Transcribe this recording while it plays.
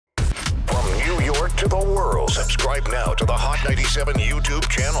to the world. Subscribe now to the Hot 97 YouTube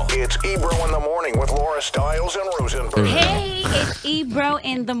channel. It's Ebro in the Morning with Laura Stylez and Rosenberg. Hey, it's Ebro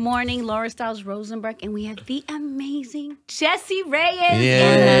in the Morning, Laura Stylez, Rosenberg, and we have the amazing Jessie Reyez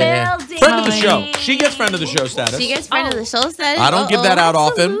in the building. Friend of the show. She gets friend of the show status. She gets friend of the show status? I don't give that out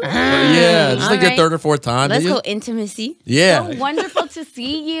often. But yeah, it's like your third or fourth time. Let's go intimacy. Yeah. So wonderful to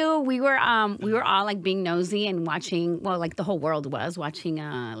see you. We were all like being nosy and watching, well, like the whole world was watching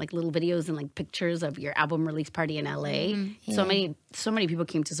like little videos and like pictures of your album release party in LA. Yeah. So many people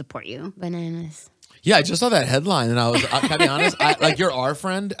came to support you. Bananas. Yeah, I just saw that headline and I was, can I be honest? Like, you're our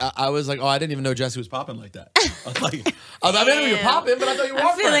friend. I was like, oh, I didn't even know Jessie was popping like that. I was like, I didn't know you were popping, but I thought you were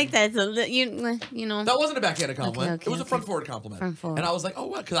our friend. I feel like that's a little, you know. That wasn't a backhanded compliment. Okay, it was a front forward compliment. Front forward. And I was like, oh,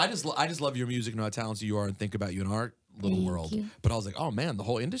 what? Because I just love your music and how talented you are and think about you in our little world. You. But I was like, oh, man, the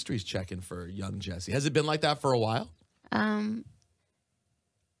whole industry's checking for young Jessie. Has it been like that for a while?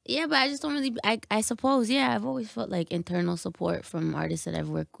 Yeah, but I just don't really, I suppose, yeah, I've always felt like internal support from artists that I've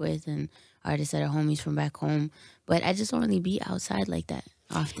worked with and artists that are homies from back home. But I just don't really be outside like that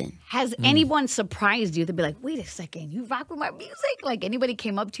often. Has anyone surprised you to be like, wait a second, you rock with my music? Like anybody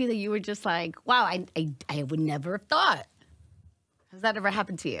came up to you that you were just like, wow, I would never have thought. Has that ever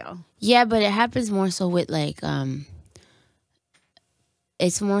happened to you? Yeah, but it happens more so with like,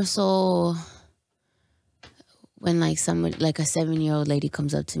 it's more so when like someone, like a 7-year-old lady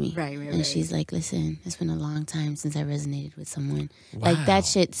comes up to me. Right. And she's like, listen, it's been a long time since I resonated with someone. Wow. Like that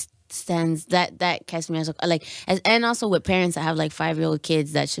shit stands, that catches me as like, and also with parents that have like 5-year-old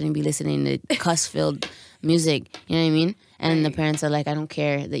kids that shouldn't be listening to cuss-filled music. You know what I mean? And the parents are like, I don't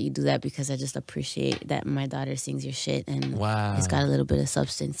care that you do that because I just appreciate that my daughter sings your shit and it's got a little bit of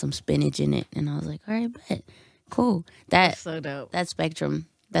substance, some spinach in it. And I was like, all right, bet. Cool. That's so dope. That spectrum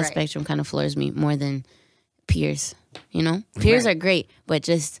kind of floors me more than peers, you know? Peers are great, but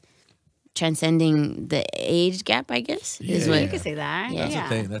just transcending the age gap, I guess, is what... You could say that. Yeah. That's a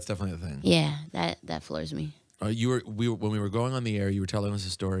thing. That's definitely a thing. Yeah, that floors me. When we were going on the air, you were telling us a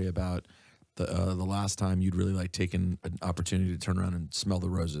story about the last time you'd really like taken an opportunity to turn around and smell the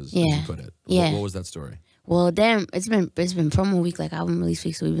roses, as you put it. Yeah. What was that story? Well, damn, it's been promo week, like album release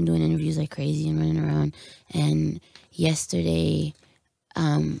week, so we've been doing interviews like crazy and running around. And yesterday,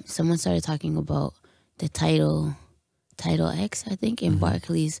 someone started talking about the title X, I think, in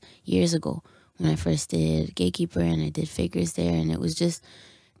Barclays years ago when I first did Gatekeeper and I did Figures there, and it was just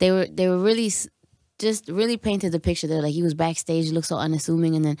they were really just really painted the picture there. Like he was backstage, looked so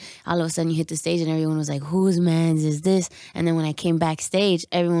unassuming, and then all of a sudden you hit the stage and everyone was like, whose man's is this? And then when I came backstage,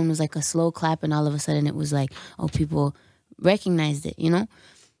 everyone was like a slow clap, and all of a sudden it was like, oh, people recognized it, you know?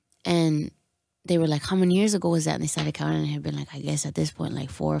 And they were like, how many years ago was that? And they started counting, and it had been like, I guess at this point,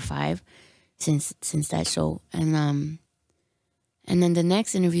 like 4 or 5 since that show. And then the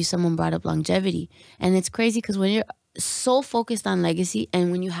next interview, someone brought up longevity. And it's crazy because when you're so focused on legacy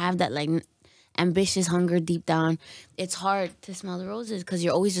and when you have that like ambitious hunger deep down, it's hard to smell the roses because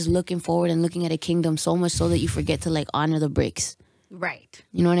you're always just looking forward and looking at a kingdom so much so that you forget to like honor the bricks. Right.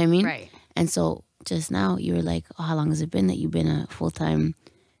 You know what I mean? Right. And so just now you were like, oh, how long has it been that you've been a full-time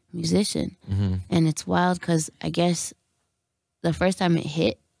musician? And it's wild because I guess the first time it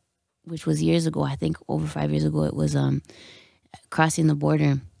hit, which was years ago, I think over 5 years ago, it was crossing the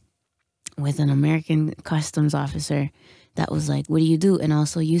border with an American customs officer that was like, what do you do? And I was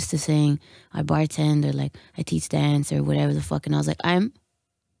so used to saying, I bartend or like I teach dance or whatever the fuck. And I was like, I'm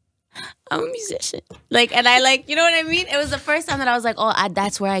a musician. Like, and I like, you know what I mean? It was the first time that I was like, oh,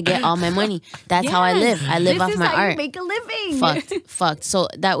 that's where I get all my money. That's how I live. I live off my art. This is how you make a living. Fucked. So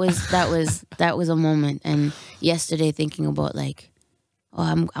that was a moment. And yesterday thinking about like,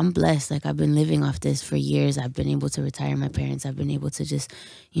 oh, I'm blessed. Like I've been living off this for years. I've been able to retire my parents. I've been able to just,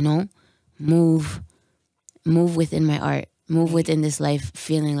 you know, move within my art, move within this life,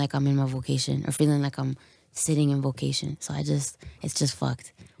 feeling like I'm in my vocation or feeling like I'm sitting in vocation. So it's just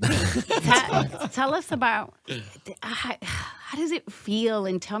fucked. Tell us about how does it feel,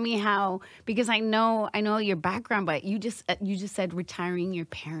 and tell me how, because I know your background, but you just said retiring your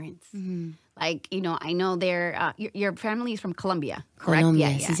parents. Like, you know, I know they're your family is from Colombia, correct? Colombia,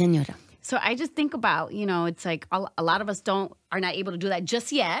 sí, señora. So I just think about, you know, it's like a lot of us are not able to do that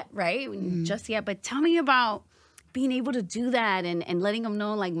just yet, right? Just yet. But tell me about being able to do that and letting them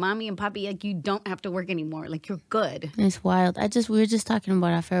know, like, mommy and papi, like, you don't have to work anymore. Like, you're good. It's wild. We were just talking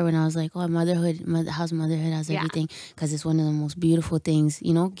about after when I was like, oh, motherhood, how's everything? Because it's one of the most beautiful things,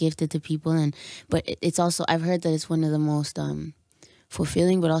 you know, gifted to people. But it's also, I've heard that it's one of the most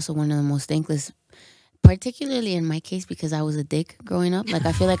fulfilling, but also one of the most thankless, particularly in my case, because I was a dick growing up. Like,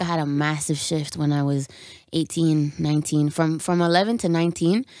 I feel like I had a massive shift when I was 18, 19. From 11 to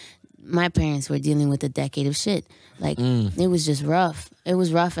 19, my parents were dealing with a decade of shit. Like it was just rough. It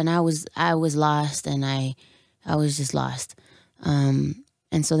was rough, and I was lost, and I was just lost.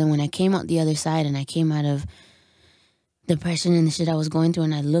 And so then when I came out the other side, and I came out of depression and the shit I was going through,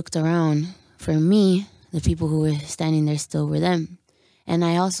 and I looked around, for me, the people who were standing there still were them. And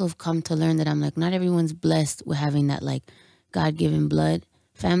I also have come to learn that I'm like, not everyone's blessed with having that like God-given blood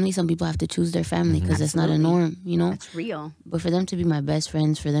family. Some people have to choose their family because that's not a norm, you know? It's real. But for them to be my best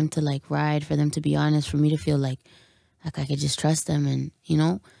friends, for them to like ride, for them to be honest, for me to feel like I could just trust them, and, you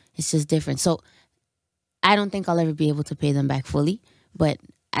know, it's just different. So I don't think I'll ever be able to pay them back fully, but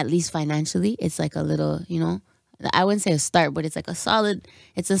at least financially, it's like a little, you know, I wouldn't say a start, but it's like a solid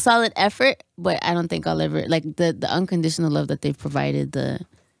effort, but I don't think I'll ever, like the unconditional love that they've provided, the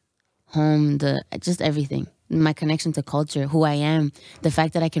home, just everything. My connection to culture, who I am, the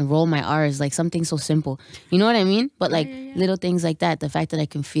fact that I can roll my R's, like something so simple. You know what I mean? But like little things like that, the fact that I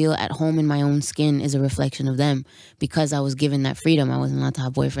can feel at home in my own skin is a reflection of them, because I was given that freedom. I wasn't allowed to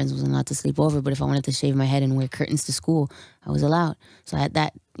have boyfriends, wasn't allowed to sleep over, but if I wanted to shave my head and wear curtains to school, I was allowed. So I had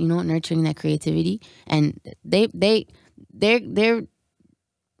that, you know, nurturing that creativity, and they're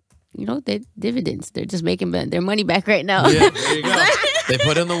you know, they're dividends. They're just making their money back right now. Yeah, there you go. They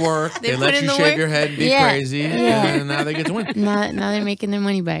put in the work. They let you shave your head and be crazy, and now they get to win. Now they're making their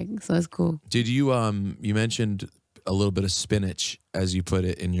money back, so it's cool. Did you you mentioned a little bit of spinach, as you put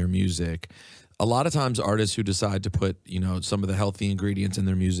it, in your music. A lot of times artists who decide to put, you know, some of the healthy ingredients in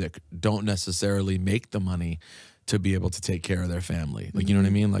their music don't necessarily make the money to be able to take care of their family. Like, you know what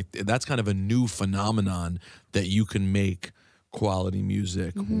I mean? Like, that's kind of a new phenomenon, that you can make quality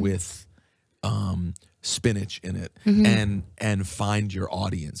music with spinach in it and find your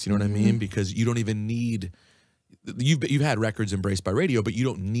audience. You know what I mean? Because you don't even need, you've had records embraced by radio, but you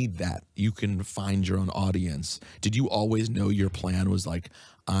don't need that. You can find your own audience. Did you always know your plan was like,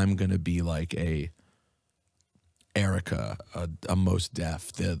 I'm gonna be like a Erica, a Most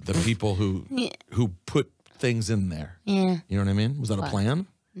Def, the people who put things in there? Yeah. You know what I mean? Was that a plan?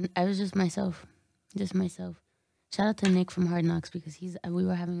 I was just myself. Shout out to Nick from Hard Knocks, because we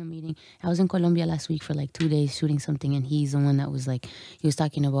were having a meeting. I was in Colombia last week for like 2 days shooting something, and he's the one that was like, he was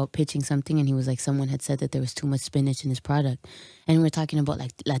talking about pitching something, and he was like, someone had said that there was too much spinach in his product. And we were talking about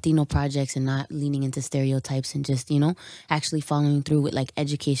like Latino projects and not leaning into stereotypes, and just, you know, actually following through with like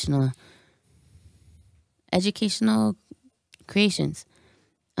educational creations.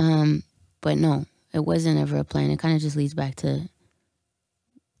 But no, it wasn't ever a plan. It kind of just leads back to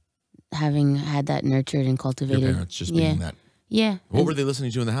having had that nurtured and cultivated. Your parents just being that. Yeah. What were they listening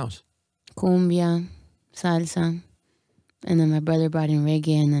to in the house? Cumbia, salsa. And then my brother brought in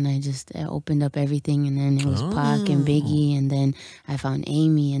reggae, and then I opened up everything, and then it was Pac and Biggie, and then I found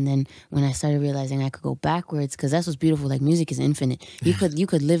Amy, and then when I started realizing I could go backwards, because that's what's beautiful, like music is infinite. You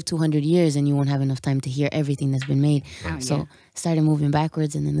could live 200 years and you won't have enough time to hear everything that's been made. So started moving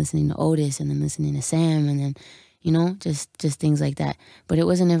backwards, and then listening to Otis, and then listening to Sam, and then, you know, just things like that. But it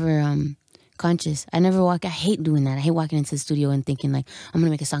wasn't ever conscious. I hate doing that. I hate walking into the studio and thinking like, I'm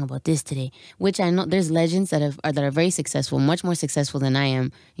gonna make a song about this today. Which I know there's legends that are very successful, much more successful than I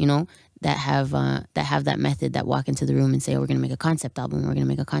am, you know, that have that method, that walk into the room and say, oh, we're gonna make a concept album, we're gonna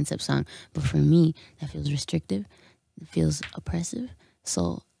make a concept song. But for me, that feels restrictive. It feels oppressive.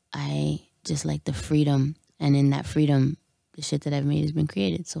 So I just like the freedom, and in that freedom, the shit that I've made has been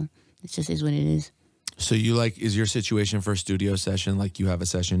created. So it just is what it is. So you like, is your situation for a studio session like you have a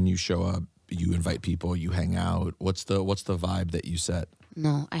session, you show up, you invite people, you hang out? What's the vibe that you set?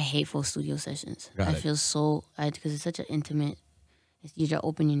 No, I hate full studio sessions. I feel so, because it's such an intimate, you're just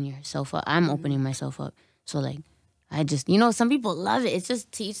opening yourself up. I'm opening myself up. So like, I just, you know, some people love it. It's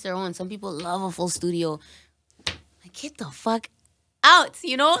just to each their own. Some people love a full studio. Like, get the fuck out,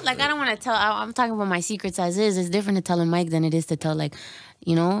 you know? Like, I don't want to tell, I'm talking about my secrets as is. It's different to tell a mic than it is to tell, like,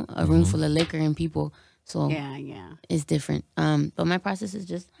 you know, a room full of liquor and people. So it's different. But my process is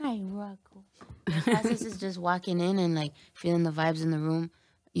just, hi, Rocco. My process is just walking in and like feeling the vibes in the room.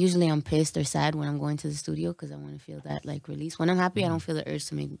 Usually I'm pissed or sad when I'm going to the studio because I want to feel that like release. When I'm happy, I don't feel the urge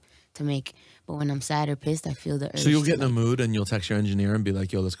to make. But when I'm sad or pissed, I feel the urge. So you'll get in a mood and you'll text your engineer and be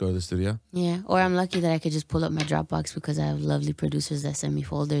like, yo, let's go to the studio? Yeah. Or I'm lucky that I could just pull up my Dropbox because I have lovely producers that send me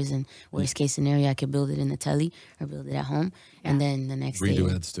folders, and worst case scenario, I could build it in the telly or build it at home. And then the next day. Redo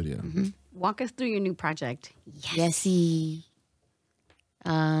it at the studio. Walk us through your new project. Yessie.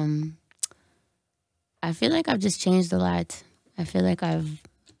 I feel like I've just changed a lot. I feel like I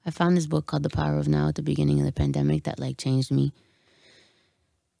found this book called The Power of Now at the beginning of the pandemic that like changed me,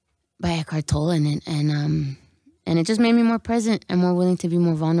 by Eckhart Tolle, and it just made me more present and more willing to be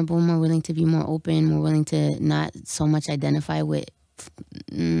more vulnerable, more willing to be more open, more willing to not so much identify with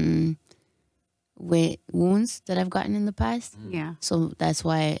with wounds that I've gotten in the past. Yeah. So that's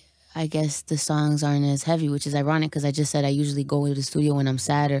why I guess the songs aren't as heavy, which is ironic because I just said I usually go to the studio when I'm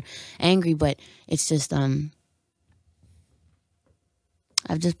sad or angry, but it's just I've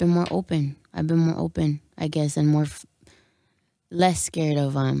just been more open. I've been more open, I guess, and more less scared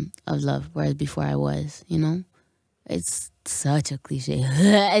of love, whereas before I was, you know? It's such a cliche.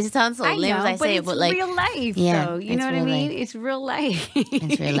 It sounds so lame as I say it, but like real life, yeah, though. You know what I mean? It's real life.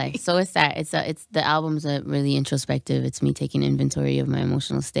 It's real life. So it's that. It's the album's really introspective. It's me taking inventory of my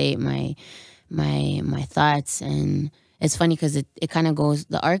emotional state, my thoughts, and it's funny because it kind of goes.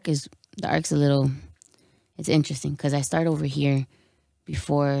 The arc's a little. It's interesting because I start over here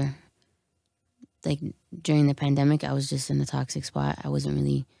before, like during the pandemic, I was just in a toxic spot. I wasn't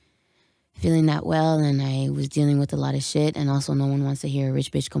really feeling that well, and I was dealing with a lot of shit, and also no one wants to hear a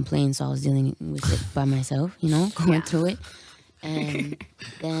rich bitch complain, so I was dealing with it by myself, you know, going through it. And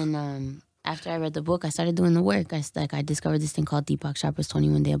then after I read the book, I started doing the work. I discovered this thing called Deepak Chopra's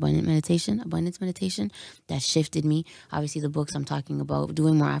 21-day abundance meditation that shifted me. Obviously, the books I'm talking about,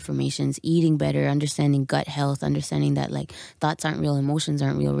 doing more affirmations, eating better, understanding gut health, understanding that like thoughts aren't real, emotions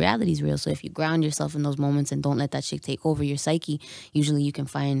aren't real, reality's real. So if you ground yourself in those moments and don't let that shit take over your psyche, usually you can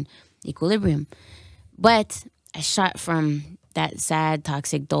find equilibrium. But I shot from that sad,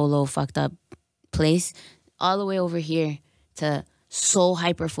 toxic, dolo, fucked up place all the way over here to so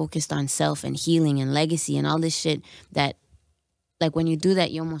hyper focused on self and healing and legacy and all this shit that, like, when you do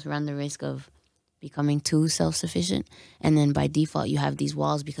that, you almost run the risk of becoming too self-sufficient. And then by default, you have these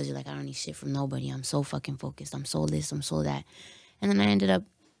walls because you're like, I don't need shit from nobody. I'm so fucking focused. I'm so this, I'm so that. And then I ended up,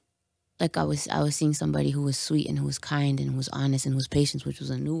 like, I was seeing somebody who was sweet and who was kind and who was honest and who was patient, which was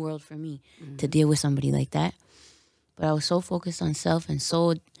a new world for me to deal with somebody like that. But I was so focused on self and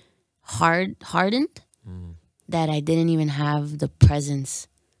so hardened that I didn't even have the presence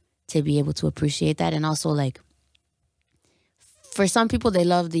to be able to appreciate that. And also, like, for some people, they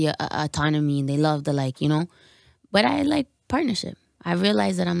love the autonomy and they love the, like, you know, but I like partnership. I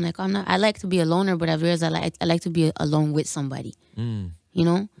realized that I like to be a loner, but I realized I like to be alone with somebody, you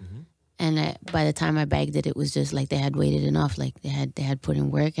know? And by the time I bagged it, it was just like they had waited enough. Like they had put in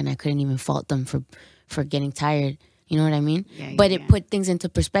work, and I couldn't even fault them for getting tired. You know what I mean? Yeah, but it put things into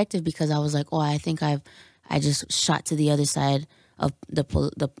perspective because I was like, oh, I think I just shot to the other side of the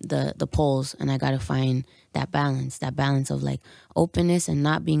poles, and I got to find that balance of like openness and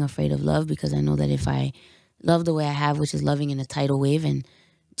not being afraid of love, because I know that if I love the way I have, which is loving in a tidal wave and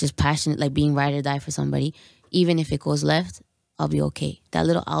just passionate, like being ride or die for somebody, even if it goes left, I'll be okay. That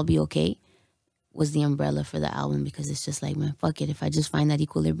little I'll be okay was the umbrella for the album, because it's just like, man, fuck it. If I just find that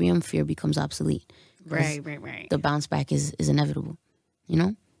equilibrium, fear becomes obsolete. Right. The bounce back is inevitable, you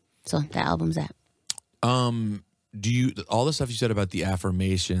know? So that album's that. Do you, all the stuff you said about the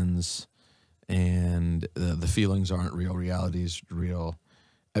affirmations and the feelings aren't real, reality is real,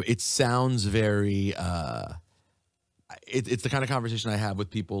 it sounds very, it's the kind of conversation I have with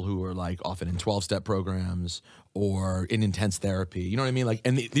people who are like often in 12-step programs or in intense therapy. You know what I mean? Like,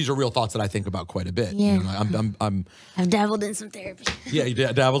 and these are real thoughts that I think about quite a bit. Yeah. You know, I've dabbled in some therapy. Yeah, you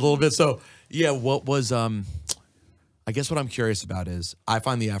dabbled a little bit. So yeah, what was, I guess what I'm curious about is I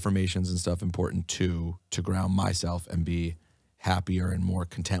find the affirmations and stuff important too, to ground myself and be happier and more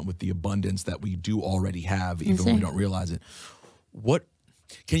content with the abundance that we do already have, even when we don't realize it. What,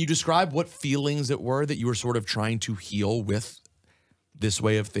 can you describe what feelings it were that you were sort of trying to heal with this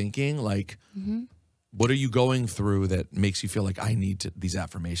way of thinking? Like, what are you going through that makes you feel like I need to, these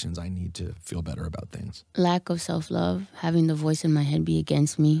affirmations, I need to feel better about things? Lack of self-love, having the voice in my head be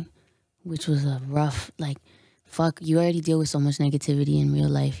against me, which was a rough, like, fuck, you already deal with so much negativity in real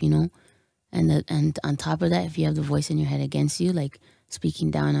life, you know? And on top of that, if you have the voice in your head against you, like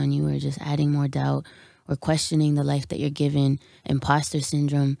speaking down on you or just adding more doubt or questioning the life that you're given, imposter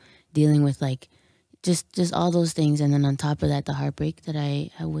syndrome, dealing with like just all those things. And then on top of that, the heartbreak that I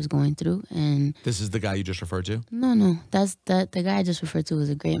was going through. And this is the guy you just referred to? No. The guy I just referred to was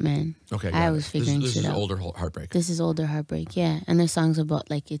a great man. Okay. I was figuring this shit out. This is older heartbreak. This is older heartbreak, yeah. And there's songs about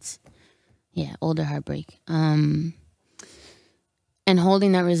like older heartbreak. And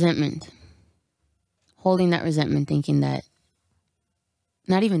holding that resentment, thinking that,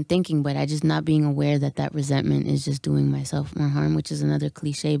 not even thinking, but I just not being aware that resentment is just doing myself more harm, which is another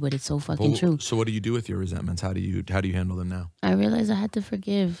cliche, but it's so fucking true. So what do you do with your resentments? How do you handle them now? I realized I had to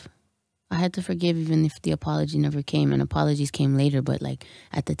forgive. Even if the apology never came, and apologies came later, but like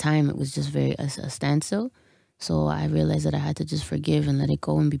at the time it was just very a standstill. So I realized that I had to just forgive and let it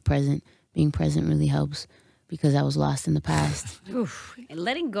go and be present. Being present really helps, because I was lost in the past. Oof. And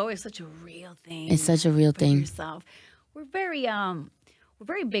letting go is such a real thing. It's such a real thing. Yourself. We're we're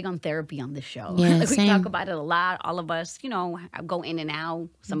very big on therapy on this show. Yeah, Like, we same. talk about it a lot. All of us, you know, go in and out.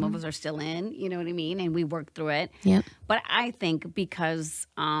 Some of us are still in, you know what I mean? And we work through it. Yep. But I think because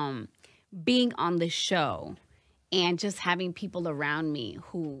being on the show and just having people around me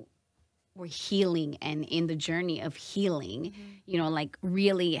who were healing and in the journey of healing, you know, like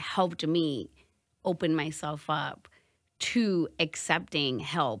really helped me open myself up to accepting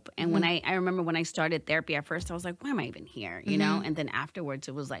help. And when I remember when I started therapy at first, I was like, why am I even here? You know? And then afterwards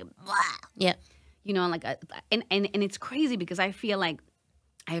it was like, blah. Yep. You know, like, and it's crazy because I feel like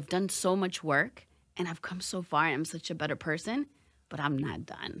I have done so much work and I've come so far and I'm such a better person, but I'm not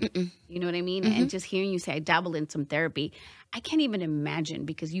done. You know what I mean? And just hearing you say I dabbled in some therapy, I can't even imagine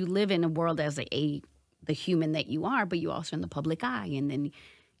because you live in a world as the human that you are, but you also in the public eye. And then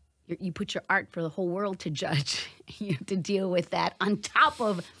you put your art for the whole world to judge. You have to deal with that on top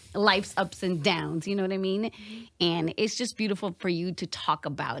of life's ups and downs. You know what I mean? And it's just beautiful for you to talk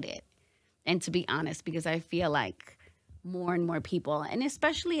about it and to be honest, because I feel like more and more people, and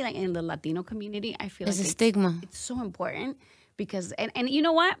especially like in the Latino community, I feel There's like a stigma. It's so important because, and you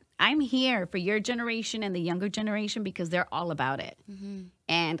know what? I'm here for your generation and the younger generation because they're all about it.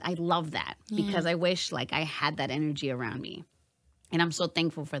 And I love that because I wish like I had that energy around me. And I'm so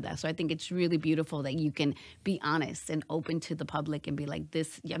thankful for that. So I think it's really beautiful that you can be honest and open to the public and be like,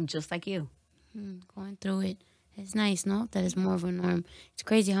 I'm just like you. Going through it. It's nice, no? That is more of a norm. It's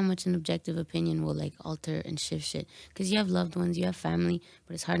crazy how much an objective opinion will like alter and shift shit. Because you have loved ones, you have family,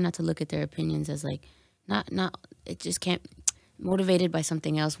 but it's hard not to look at their opinions as like, it just can't, motivated by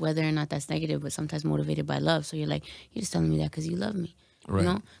something else, whether or not that's negative, but sometimes motivated by love. So you're like, you're just telling me that because you love me, you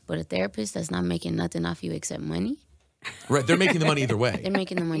know? But a therapist that's not making nothing off you except money. Right, they're making the money either way. They're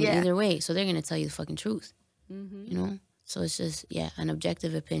making the money either way. So they're going to tell you the fucking truth, you know? So it's just, an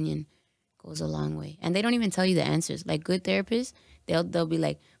objective opinion goes a long way. And they don't even tell you the answers. Like good therapists, they'll be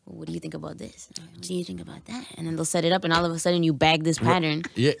like, well, what do you think about this? What do you think about that? And then they'll set it up and all of a sudden you bag this pattern.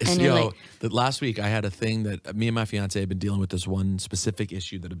 Yeah, and you're like, last week I had a thing that me and my fiance had been dealing with this one specific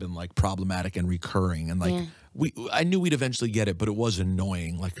issue that had been like problematic and recurring. And like I knew we'd eventually get it, but it was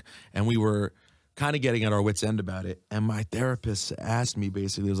annoying. Like, and we were kind of getting at our wits' end about it. And my therapist asked me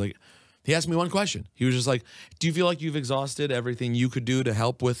basically, he asked me one question. He was just like, do you feel like you've exhausted everything you could do to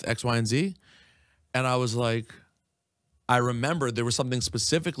help with X, Y, and Z? And I was like, I remembered there was something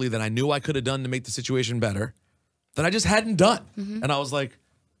specifically that I knew I could have done to make the situation better that I just hadn't done. And I was like,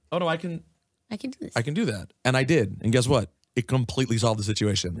 oh no, I can do this. I can do that. And I did. And guess what? It completely solved the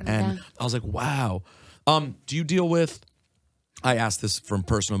situation. And I was like, wow. Do you deal with, I asked this from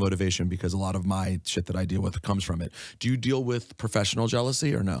personal motivation because a lot of my shit that I deal with comes from it. Do you deal with professional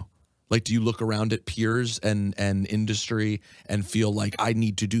jealousy or no? Like, do you look around at peers and industry and feel like I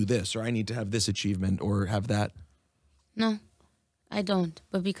need to do this or I need to have this achievement or have that? No, I don't.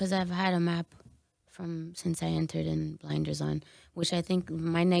 But because I've had a map since I entered and blinders on, which I think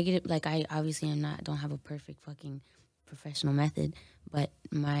my negative, like I obviously don't have a perfect fucking professional method, but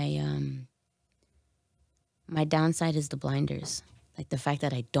my downside is the blinders. Like the fact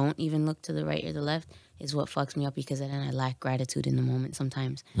that I don't even look to the right or the left is what fucks me up because then I lack gratitude in the moment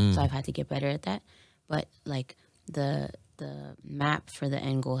sometimes. So I've had to get better at that. But like the map for the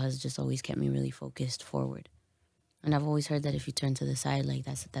end goal has just always kept me really focused forward. And I've always heard that if you turn to the side, like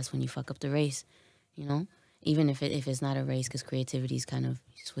that's when you fuck up the race, you know? Even if it's not a race, because creativity is kind of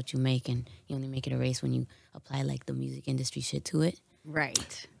just what you make, and you only make it a race when you apply like the music industry shit to it.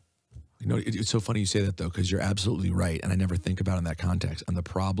 Right. You know, it's so funny you say that though, because you're absolutely right, and I never think about it in that context. And the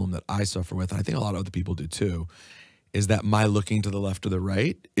problem that I suffer with, and I think a lot of other people do too, is that my looking to the left or the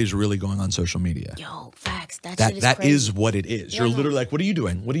right is really going on social media. Yo, facts. That crazy. Is what it is. You're literally like, what are you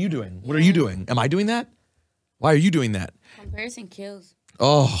doing? What are you doing? What are you doing? Am I doing that? Why are you doing that? Comparison kills.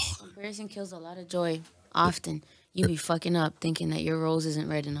 Oh. Comparison kills a lot of joy. Often. You be fucking up thinking that your rose isn't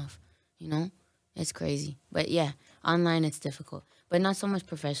red enough. You know? It's crazy. But yeah, online it's difficult. But not so much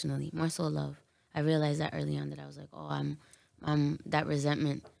professionally. More so love. I realized that early on that I was like, oh, I'm that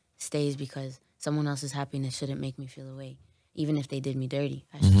resentment stays because someone else's happiness shouldn't make me feel away. Even if they did me dirty.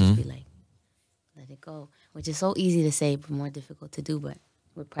 I should just be like, let it go. Which is so easy to say, but more difficult to do. But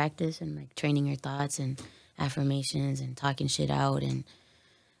with practice and like training your thoughts and affirmations and talking shit out and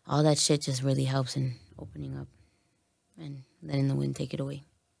all that shit just really helps in opening up and letting the wind take it away.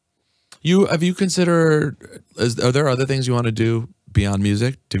 Have you considered, are there other things you want to do beyond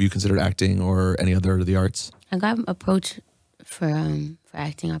music? Have you considered acting or any other of the arts? I got approached for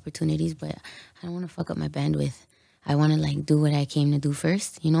acting opportunities, but I don't want to fuck up my bandwidth. I want to like do what I came to do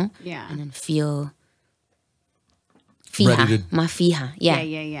first, you know? Yeah. And then feel Ready to... my fija. Yeah.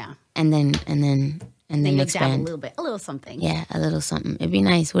 Yeah. And then and then you'll expand. dab a little bit, a little something. Yeah, a little something. It'd be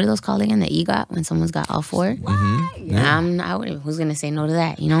nice. What are those called again? The EGOT, when someone's got all four? Who's going to say no to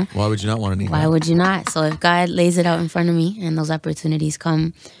that, you know? Why would you not want an EGOT? Why would you not? So if God lays it out in front of me and those opportunities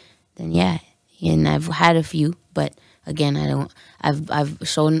come, then yeah. And I've had a few, but again, I've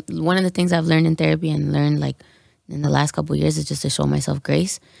shown, one of the things I've learned in therapy and learned like in the last couple of years is just to show myself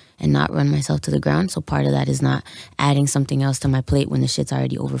grace and not run myself to the ground. So part of that is not adding something else to my plate when the shit's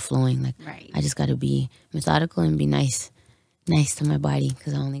already overflowing. Like, I just got to be methodical and be nice to my body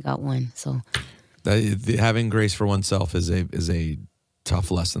because I only got one. So having grace for oneself is a tough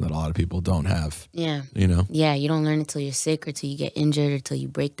lesson that a lot of people don't have. Yeah. You know? Yeah, you don't learn it till you're sick or till you get injured or till you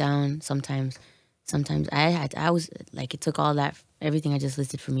break down. Sometimes I was like, it took all that, everything I just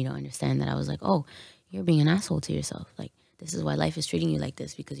listed for me to understand that I was like, oh, you're being an asshole to yourself. Like, this is why life is treating you like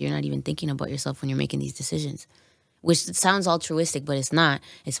this, because you're not even thinking about yourself when you're making these decisions. Which sounds altruistic, but it's not.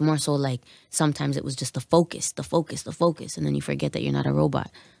 It's more so like sometimes it was just the focus. And then you forget that you're not a robot.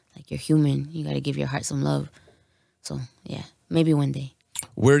 Like, you're human. You got to give your heart some love. So, yeah, maybe one day.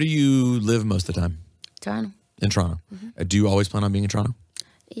 Where do you live most of the time? Toronto. In Toronto. Do you always plan on being in Toronto?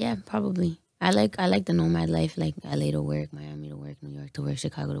 Yeah, probably. I like the nomad life, like LA to work, Miami to work, New York to work,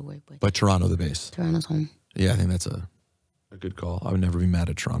 Chicago to work. But Toronto the base. Toronto's home. Yeah, I think that's a good call. I would never be mad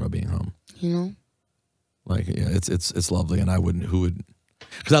at Toronto being home. You know? Like, yeah, it's lovely, and I wouldn't. Who would?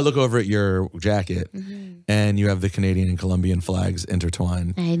 Because I look over at your jacket, and you have the Canadian and Colombian flags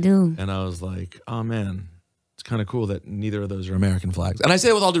intertwined. I do. And I was like, oh man, it's kind of cool that neither of those are American flags. And I say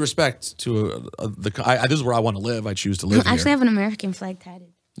it with all due respect to this is where I want to live. I choose to live here. Actually, I have an American flag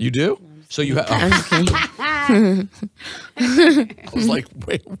tatted. You do? So you have. I'm just kidding. I was like,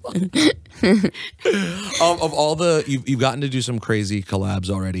 wait, what? Of all the, you've gotten to do some crazy collabs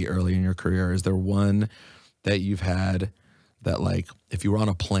already early in your career. Is there one that you've had that, like, if you were on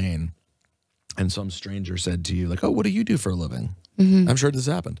a plane and some stranger said to you, like, oh, what do you do for a living? I'm sure this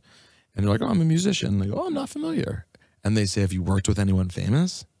happened. And you're like, oh, I'm a musician. They go, oh, I'm not familiar. And they say, have you worked with anyone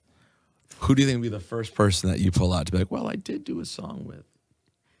famous? Who do you think would be the first person that you pull out to be like, well, I did do a song with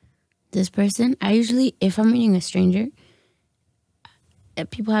this person? I usually, if I'm meeting a stranger,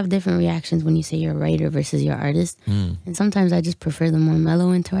 people have different reactions when you say you're a writer versus you're an artist. And sometimes I just prefer the more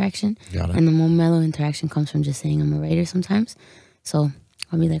mellow interaction. And the more mellow interaction comes from just saying I'm a writer sometimes. So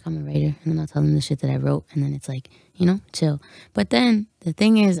I'll be like, I'm a writer. And then I'll tell them the shit that I wrote. And then it's like, you know, chill. But then the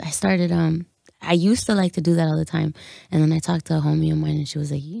thing is, I used to like to do that all the time. And then I talked to a homie of mine and she was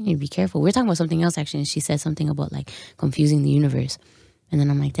like, you need to be careful. We were talking about something else actually. And she said something about like confusing the universe. And then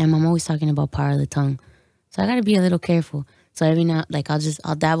I'm like, damn, I'm always talking about power of the tongue. So I got to be a little careful. So every now, like,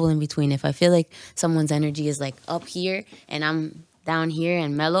 I'll dabble in between. If I feel like someone's energy is like up here and I'm down here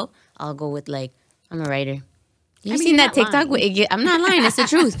and mellow, I'll go with like, I'm a writer. You seen that TikTok? I'm not lying. It's the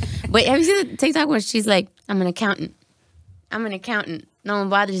truth. But have you seen the TikTok where she's like, I'm an accountant. I'm an accountant. No one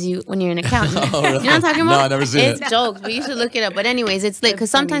bothers you when you're an accountant. Oh, really? You know what I'm talking about? No, I've never seen it. It's jokes, but you should look it up. But anyways, it's like, because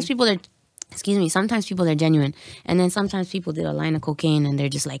sometimes people are, sometimes people are genuine. And then sometimes people did a line of cocaine and they're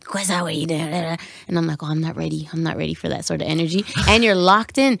just like, what's that what you do? And I'm like, oh, I'm not ready. I'm not ready for that sort of energy. And you're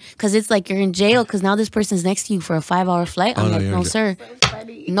locked in because it's like you're in jail because now this person's next to you for a 5-hour flight. I'm like, no, sir.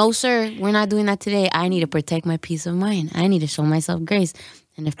 No, sir. We're not doing that today. I need to protect my peace of mind. I need to show myself grace.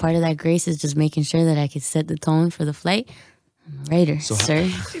 And if part of that grace is just making sure that I can set the tone for the flight, I'm a writer, sir.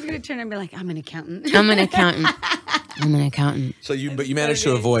 She's going to turn and be like, I'm an accountant. I'm an accountant. I'm an accountant. So you managed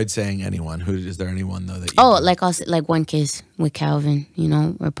to avoid saying anyone. Is there anyone though that you like I'll say, like One Kiss with Calvin, you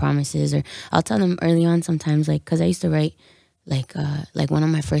know, or Promises, or I'll tell them early on sometimes, like, because I used to write, like one of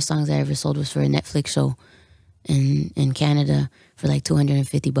my first songs I ever sold was for a Netflix show in Canada for like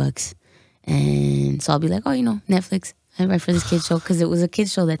 $250, and so I'll be like, oh, you know, Netflix, I write for this kid's show because it was a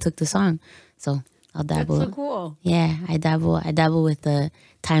kid's show that took the song, so I'll dabble. That's so cool. Yeah, I dabble with the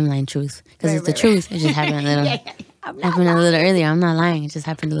timeline truth because it's the truth. It just happened a little. Happened a little earlier. I'm not lying. It just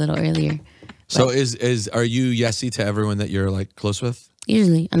happened a little earlier. So are you Yessie to everyone that you're like close with?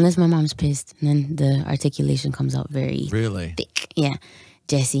 Usually, unless my mom's pissed, and then the articulation comes out very thick. Yeah,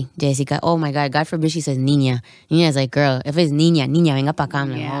 Jessie. Oh my God, God forbid she says niña. Niña's like, girl, if it's niña, venga pa acá.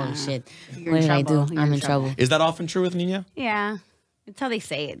 I'm like, holy shit. What did I do? I'm in trouble. Is that often true with Niña? Yeah, it's how they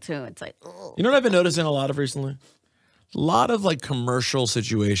say it too. It's like, oh. You know what I've been noticing a lot of recently? A lot of like commercial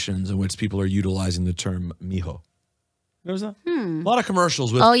situations in which people are utilizing the term mijo. Notice that? A lot of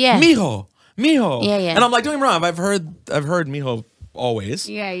commercials with mijo. Yeah. And I'm like, don't get me wrong, I've heard mijo always.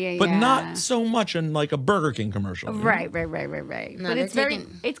 Yeah. But not so much in like a Burger King commercial. Right. No, but it's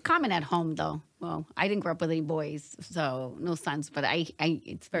it's common at home though. Well, I didn't grow up with any boys, so no sons, but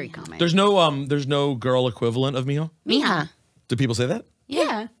it's very common. There's no girl equivalent of mijo? Mija. Do people say that?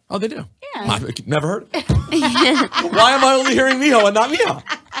 Yeah. Oh, they do? Yeah. I've never heard it. Why am I only hearing Miho and not Mia?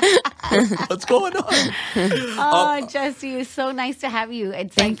 What's going on? Oh, Jessie, it's so nice to have you.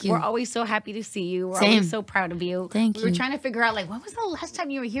 It's Thank you. We're always so happy to see you. We're Same. always so proud of you. Thank We were you. trying to figure out, like, when was the last time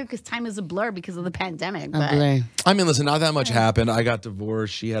you were here? Because time is a blur because of the pandemic. A But blur. I mean, listen, not that much happened. I got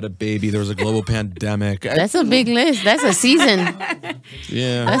divorced. She had a baby. There was a global pandemic. That's a big list. That's a season.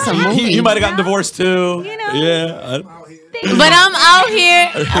 Yeah. That's a movie. You might have gotten divorced too. You know. Yeah. But I'm out here.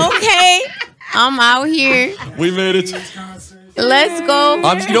 Okay. I'm out here. We made it. Let's go.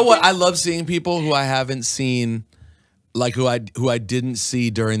 You know what? I love seeing people who I haven't seen, like who I didn't see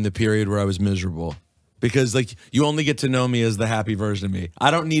during the period where I was miserable. Because like you only get to know me as the happy version of me. I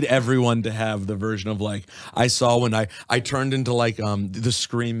don't need everyone to have the version of like I saw when I turned into like the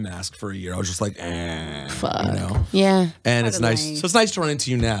Scream mask for a year. I was just like, Fuck. you know. Yeah. And it's nice. nice. So it's nice to run into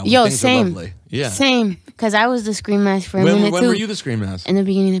you now. Yo, Things are same. lovely. Yeah. Same. Because I was the Scream mask for a minute When too. were you the Scream mask? In the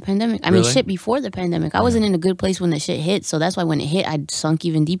beginning of the pandemic. I mean, Really? shit before the pandemic. I wasn't in a good place when the shit hit. So that's why when it hit, I sunk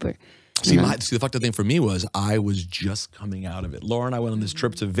even deeper. See, the fucked up thing for me was I was just coming out of it. Laura and I went on this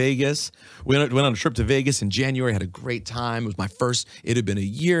trip to Vegas. We went on a trip to Vegas in January, had a great time. It was my first, it had been a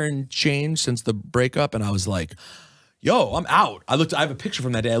year and change since the breakup. And I was like, yo, I'm out. I have a picture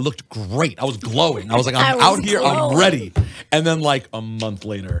from that day. I looked great. I was glowing. I was like, I'm out here. I'm ready. And then like a month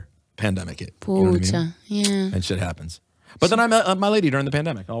later, pandemic hit. You know what I mean? Yeah. And shit happens. But then I met my lady during the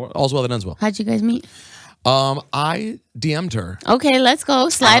pandemic. All's well that ends well. How'd you guys meet? I DM'd her. Okay, let's go.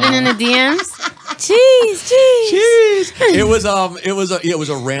 Sliding in the DMs. Jeez. It was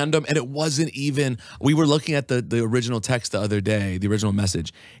a random, and it wasn't even. We were looking at the original text the other day, the original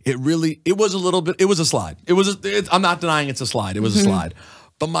message. It was a little bit. It was a slide. I'm not denying it's a slide. It was a slide,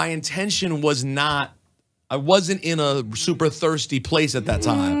 but my intention was not. I wasn't in a super thirsty place at that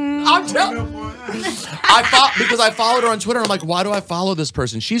time. I'm telling. Because I followed her on Twitter. I'm like, why do I follow this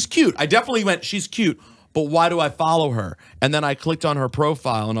person? She's cute. I definitely went. She's cute. But why do I follow her? And then I clicked on her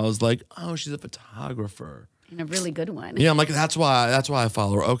profile and I was like, oh, she's a photographer. and a really good one. Yeah, I'm like, that's why I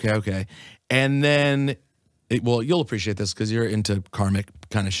follow her. Okay. And then, well, you'll appreciate this because you're into karmic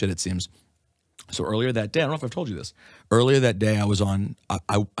kind of shit, it seems. So earlier that day, I don't know if I've told you this. Earlier that day, I was on,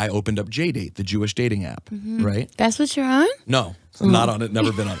 I opened up JDate, the Jewish dating app, right? That's what you're on? No, I'm not on it,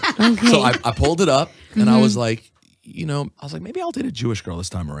 never been on it. So I pulled it up and I was like, maybe I'll date a Jewish girl this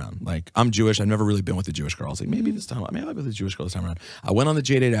time around. Like, I'm Jewish. I've never really been with a Jewish girl. I was like, maybe I'll be with a Jewish girl this time around. I went on the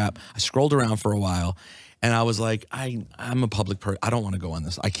JDate app. I scrolled around for a while. And I was like, I'm a public person. I don't want to go on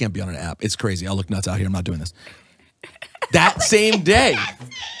this. I can't be on an app. It's crazy. I'll look nuts out here. I'm not doing this. That same day.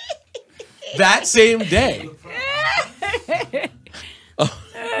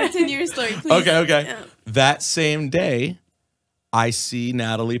 Continue your story, please. Okay. Yeah. That same day, I see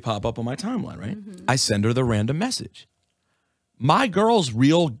Natalie pop up on my timeline, right? I send her the random message. My girl's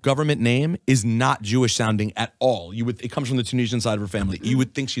real government name is not Jewish sounding at all. It comes from the Tunisian side of her family. You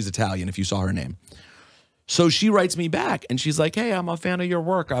would think she's Italian if you saw her name. So she writes me back and she's like, hey, I'm a fan of your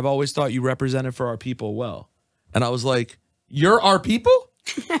work. I've always thought you represented for our people well. And I was like, you're our people?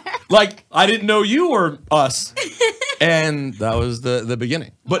 Like, I didn't know you were us. And that was the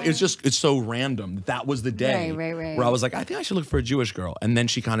beginning. But it's so random. That was the day Right. where I was like, I think I should look for a Jewish girl. And then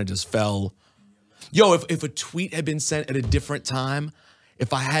she kind of just fell. Yo, if a tweet had been sent at a different time,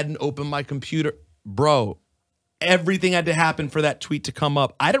 if I hadn't opened my computer, bro, everything had to happen for that tweet to come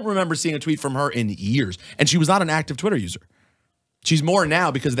up. I don't remember seeing a tweet from her in years. And she was not an active Twitter user. She's more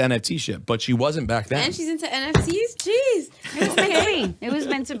now because of the NFT shit, but she wasn't back then. And she's into NFTs? Jeez. It was meant to be. It was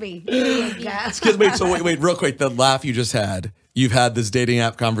meant to be. Yeah. Wait, real quick. The laugh you just had, you've had this dating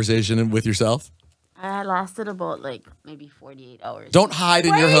app conversation with yourself? I lasted about maybe 48 hours. Don't hide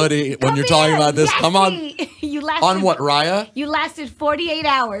in your hoodie when you're talking about this. Come on. You lasted, On what, Raya? You lasted 48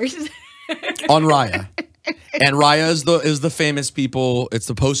 hours. On Raya. And Raya is the famous people. It's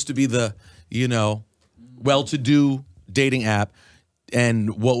supposed to be the, well-to-do dating app.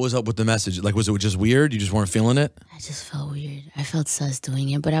 And what was up with the message? Like, was it just weird? You just weren't feeling it? I just felt weird. I felt sus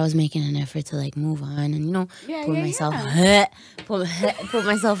doing it, but I was making an effort to move on and put myself put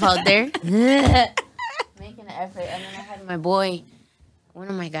myself out there. Making an effort. And then I had my boy, one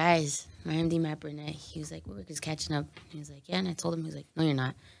of my guys, my MD Matt Burnett, he was like, we're just catching up. And he was like, yeah. And I told him, he was like, no, you're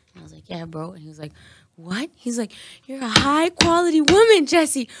not. And I was like, yeah, bro. And he was like, what? He's like, you're a high quality woman,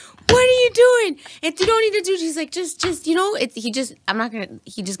 Jessie. What are you doing? You don't need to do. He's like,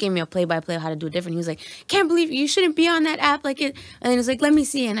 he just gave me a play-by-play of how to do it different. He was like, can't believe you shouldn't be on that app like it. And he was like, let me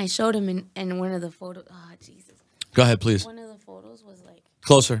see. And I showed him and one of the photos. Oh, Jesus. Go ahead, please. One of the photos was like.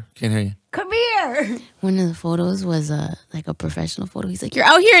 Closer. Can't hear you. Come here. One of the photos was like a professional photo. He's like, you're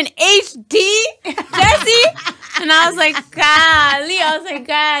out here in HD, Jessie. And I was like, golly. I was like,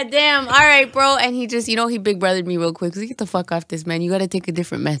 God damn. All right, bro. And he just, he big brothered me real quick. He's like, get the fuck off this, man. You got to take a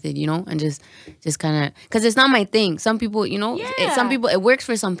different method, and just kind of, because it's not my thing. Some people, it works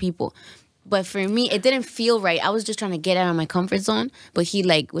for some people. But for me, it didn't feel right. I was just trying to get out of my comfort zone. But he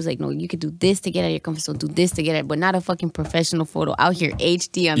was like, no, you could do this to get out of your comfort zone, do this to get out, but not a fucking professional photo out here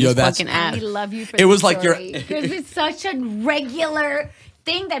HD on this fucking app. I love you for it was like because it's such a regular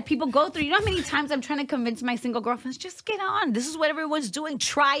thing that people go through. You know how many times I'm trying to convince my single girlfriends, just get on. This is what everyone's doing.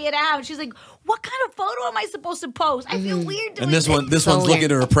 Try it out. She's like, what kind of photo am I supposed to post? I feel weird doing and this one's looking at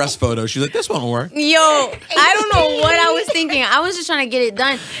her press photo. She's like, this won't work. Yo, I don't know what I was thinking. I was just trying to get it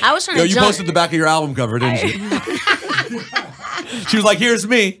done. I was trying to you posted the back of your album cover, didn't you? She was like, here's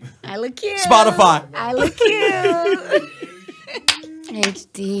me. I look cute. Spotify. I look cute.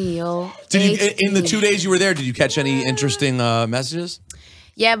 HD, yo. Did you, in the 2 days you were there, did you catch any interesting messages?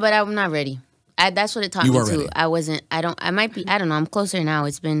 Yeah, but I'm not ready. That's what it taught me too. Ready. I wasn't. I don't know. I'm closer now.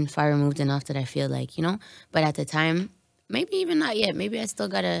 It's been far removed enough that I feel like, But at the time, maybe even not yet. Maybe I still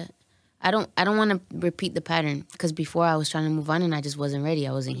gotta. I don't want to repeat the pattern because before I was trying to move on and I just wasn't ready.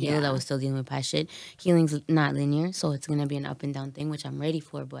 I wasn't healed. I was still dealing with past shit. Healing's not linear, so it's gonna be an up and down thing, which I'm ready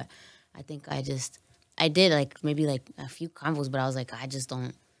for. But I think I did maybe a few convos, but I was like, I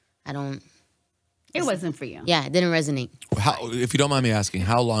don't. It wasn't for you. Yeah, it didn't resonate. If you don't mind me asking,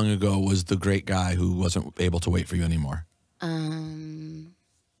 how long ago was the great guy who wasn't able to wait for you anymore?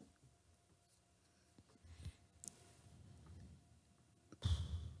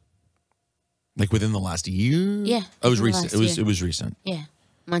 Like within the last year? Yeah. Oh, it was recent. It was recent. Yeah,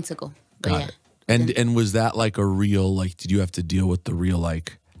 months ago. But Got it. And was that like a real, did you have to deal with the real,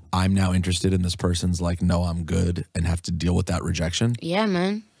 I'm now interested in this person's no, I'm good, and have to deal with that rejection? Yeah,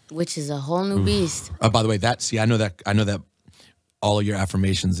 man. Which is a whole new beast. By the way, I know that all of your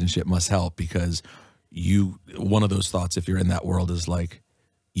affirmations and shit must help because one of those thoughts, if you're in that world, is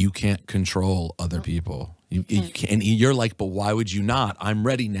you can't control other people. You can't, and you're like, but why would you not? I'm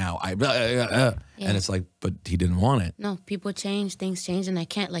ready now. And it's like, but he didn't want it. No, people change, things change, and I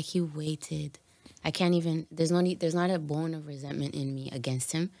can't. He waited. I can't even. There's not a bone of resentment in me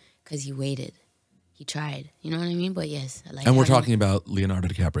against him because he waited. He tried. You know what I mean? But yes. And we're talking about Leonardo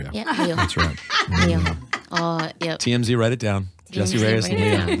DiCaprio. Yeah, that's right. Leo. Oh, yep. TMZ, write it down. Jessie Reyez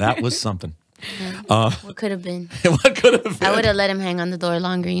and Leo. That was something. What could have been? What could have been? I would have let him hang on the door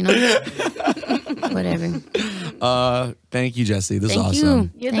longer, Whatever. Thank you, Jessie. This is Thank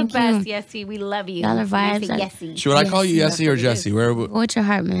awesome. You're the best, Yessie. We love you. Y'all are vibes. Yessie. Should I call you Yessie or Jessie? Go with your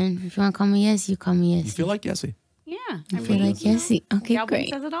heart, man. If you want to call me Yessie, you call me Yessie. You feel like Yessie? Yeah. I feel like Yessie. Okay, great.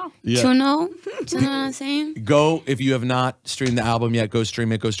 Says it all. Yeah. Do you know what I'm saying? Go, if you have not streamed the album yet, go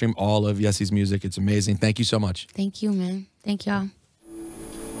stream it. Go stream all of Yessie's music. It's amazing. Thank you so much. Thank you, man. Thank y'all.